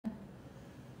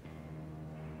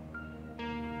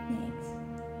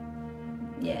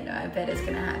Yeah, no, I bet it's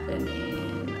gonna happen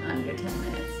in under 10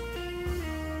 minutes.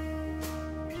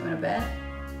 You wanna bet?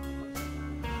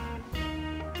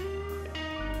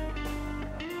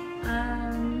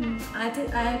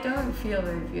 I don't feel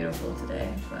very beautiful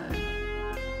today, but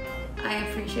I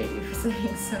appreciate you for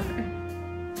saying so.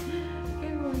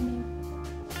 Good morning.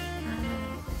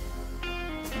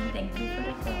 And thank you for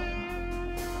the follow.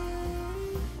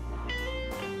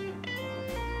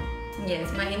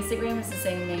 Yes, my Instagram is the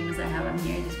same name as I have on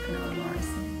here, just Pernilia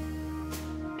Mouritzen.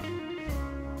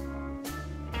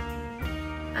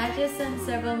 I just sent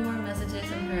several more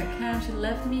messages on her account. She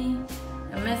left me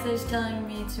a message telling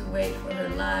me to wait for her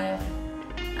live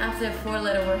after a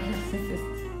 4-letter word.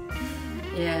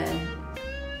 Yeah,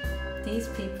 these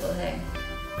people, hey,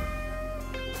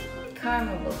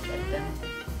 karma will get them.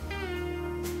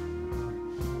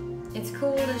 It's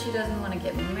cool that she doesn't want to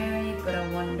get married, but I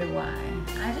wonder why.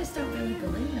 I just don't really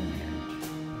believe in marriage.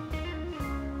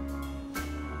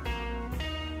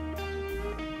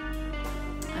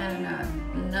 I don't know.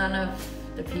 None of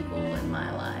the people in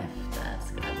my life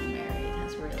that's gotten married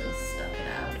has really stuck it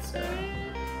out, so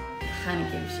it kind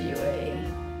of gives you a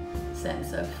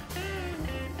sense of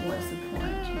what's the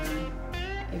point, you know,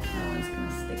 if no one's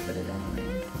gonna stick with it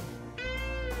anyways.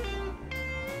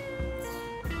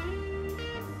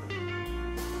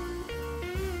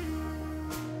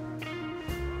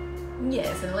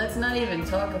 Yes, and let's not even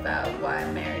talk about why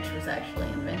marriage was actually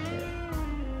invented.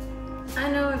 I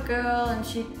know a girl and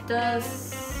she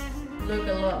does look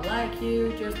a lot like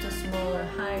you, just a smaller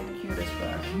height, cute as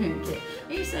fuck. Okay.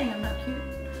 Are you saying I'm not cute?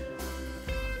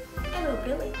 Hello,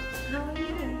 Billy. How are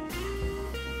you?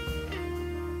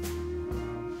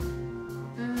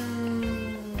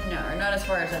 No, not as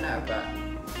far as I know, but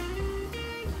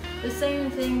the same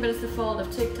thing, but it's the fault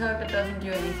of TikTok. It doesn't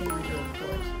do anything with your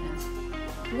reports.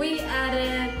 Yes. We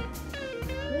added.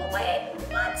 Wait,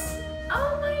 what?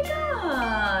 Oh my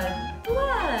god!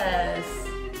 Bless,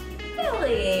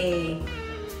 Billy.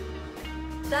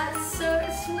 That's so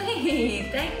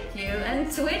sweet. Thank you. And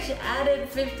Twitch added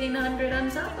 1,500 on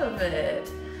top of it.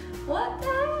 What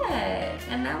the heck?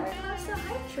 And now we lost the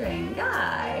hype train,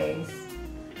 guys.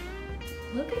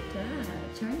 Look at that.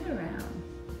 Turn it around.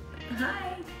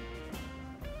 Hi.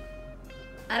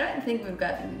 I don't think we've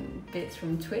gotten bits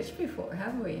from Twitch before,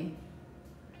 have we?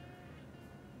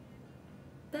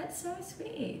 That's so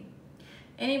sweet.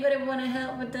 Anybody want to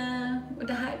help with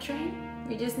the hype train?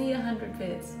 We just need 100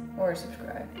 bits or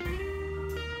subscribe.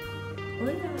 Oh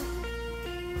yeah.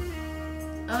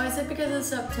 Oh, is it because of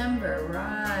September?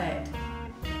 Right.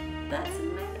 That's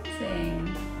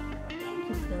amazing. Thank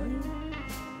you, Billy.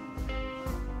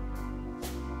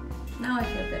 Now I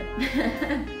feel good.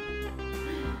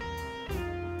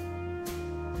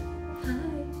 Hi.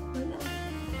 Hola.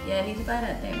 Yeah, I need to buy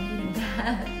that thing. I'm eating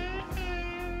that.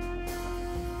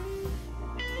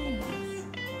 Thanks.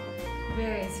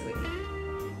 Very sweet.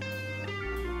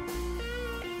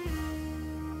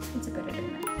 It's a better than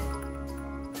that.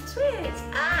 Twitch!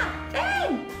 Ah!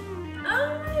 Dang! Oh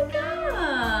my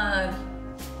god!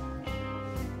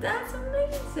 That's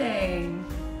amazing!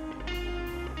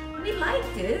 We like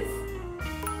this.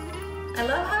 I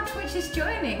love how Twitch is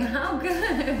joining. How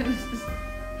good!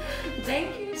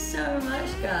 Thank you so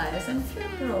much, guys. And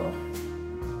Fjo.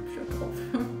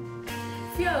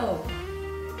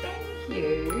 Thank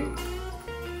you.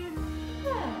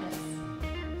 Yes.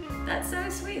 That's so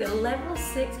sweet. A level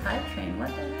 6 hype train.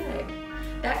 What the heck?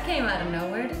 That came out of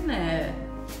nowhere, didn't it?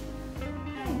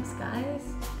 Thanks,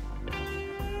 guys.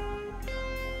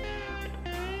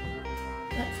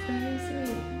 That's very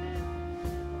sweet.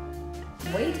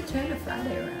 Way to turn a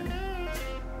Friday around.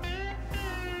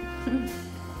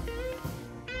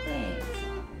 Thanks.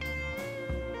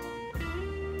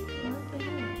 What the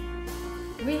heck?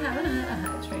 We haven't had a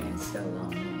hype train in so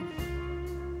long.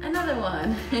 Another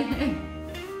one.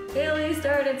 Billy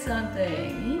started something.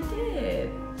 He did.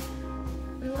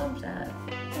 We love that.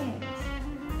 Thanks.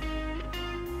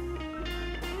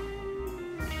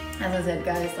 As I said,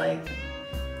 guys, like,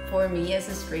 for me as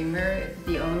a streamer,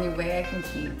 the only way I can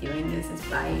keep doing this is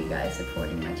by you guys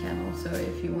supporting my channel. So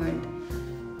if you weren't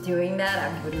doing that,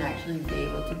 I wouldn't actually be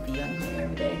able to be on here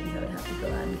every day because I would have to go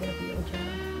out and get a real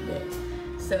job.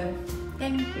 So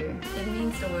thank you. It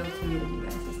means the world to me that you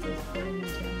guys are still supporting my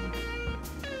channel.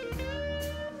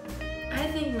 I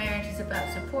think marriage is about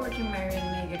support. You marry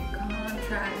and make a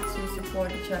contract to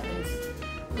support each other. It's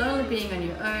lonely being on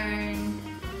your own.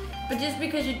 But just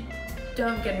because you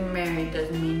don't get married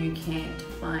doesn't mean you can't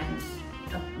find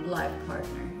a life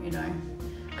partner, you know?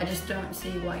 I just don't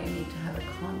see why you need to have a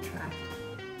contract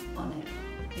on it,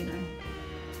 you know?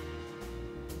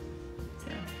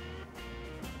 So,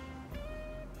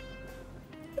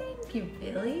 Thank you,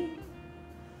 Billy.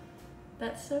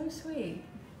 That's so sweet.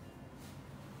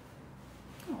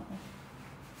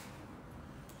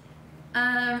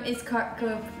 Aww. It's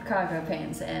cargo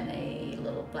pants and a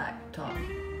little black top.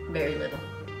 Very little.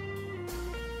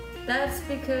 That's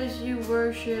because you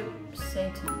worship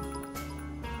Satan.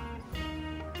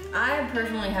 I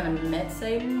personally haven't met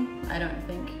Satan, I don't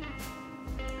think.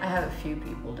 I have a few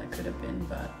people that could have been,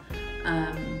 but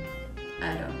I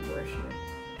don't worship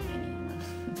anyone.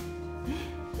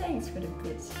 Thanks for the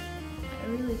bits. I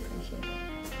really appreciate it.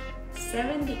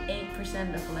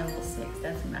 78% of level 6,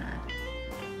 that's mad.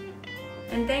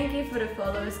 And thank you for the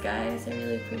follows, guys. I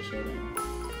really appreciate it.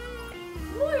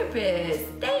 More bits,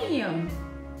 damn!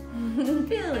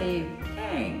 Billy,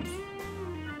 thanks.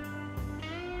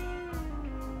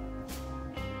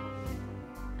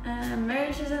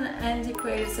 Marriage is an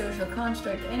antiquated social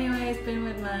construct. Anyways, been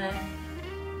with my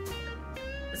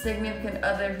significant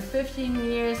other for 15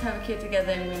 years, have a kid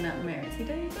together, and we're not married. See,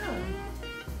 there you go.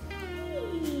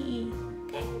 Hey,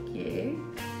 thank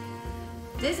you.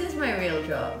 This is my real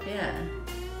job, yeah.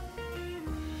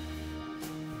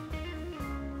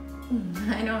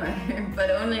 I know, but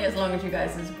only as long as you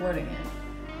guys are supporting it.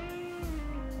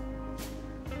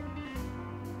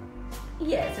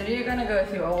 Yeah, so if you're gonna go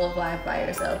through all of life by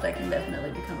yourself, that can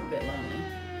definitely become a bit lonely.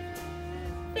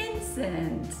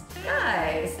 Vincent!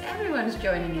 Guys, everyone's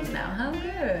joining in now, how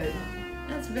good.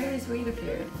 That's very sweet of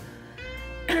you.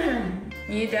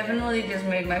 You definitely just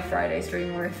made my Friday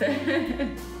stream worth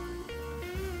it.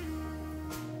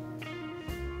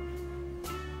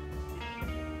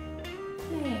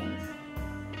 Thanks.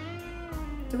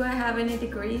 Do I have any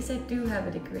degrees? I do have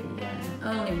a degree, yeah.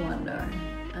 Only one though.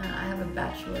 I have a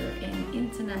bachelor in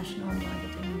international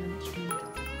marketing management.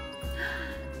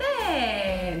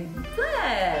 Man,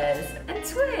 bless! And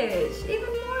Twitch,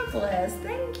 even more bless,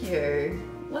 thank you.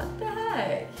 What the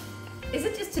heck? Is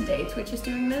it just today Twitch is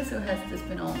doing this, or has this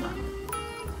been all month?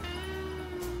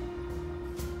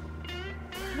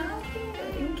 How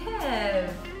good, and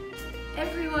Kev.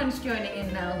 Everyone's joining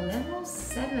in now, level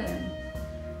 7.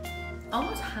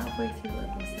 Almost halfway through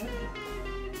level 7.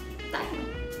 Damn.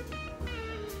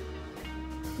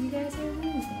 You guys are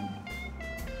amazing.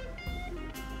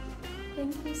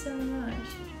 Thank you so much.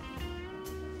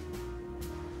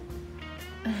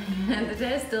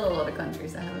 There's still a lot of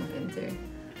countries I haven't been to.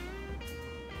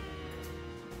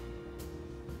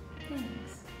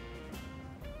 Thanks.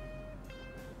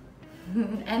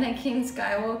 Anakin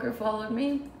Skywalker followed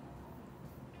me.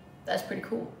 That's pretty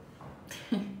cool.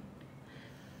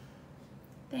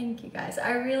 Thank you guys.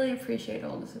 I really appreciate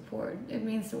all the support. It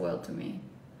means the world to me.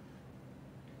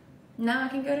 Now I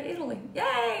can go to Italy.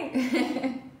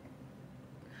 Yay!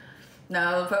 No,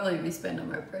 I'll probably be spending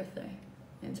my birthday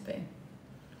in Spain.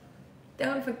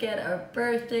 Don't forget our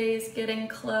birthday is getting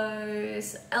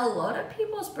close. A lot of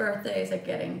people's birthdays are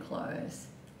getting close.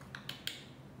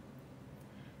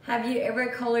 Have you ever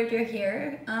colored your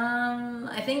hair?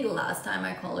 I think the last time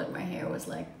I colored my hair was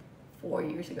like 4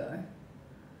 years ago.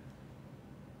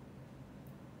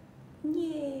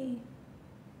 Yay!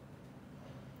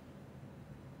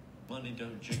 Money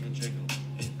don't jiggle jiggle,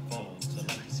 it folds. I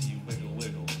like to see you wiggle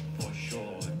wiggle, for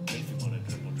sure. It makes me wanna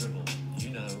dribble dribble. You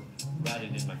know,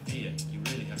 riding in my fear, you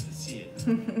really have to see it.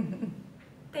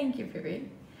 Thank you, Piri.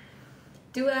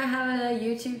 Do I have a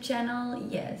YouTube channel?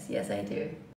 Yes, I do.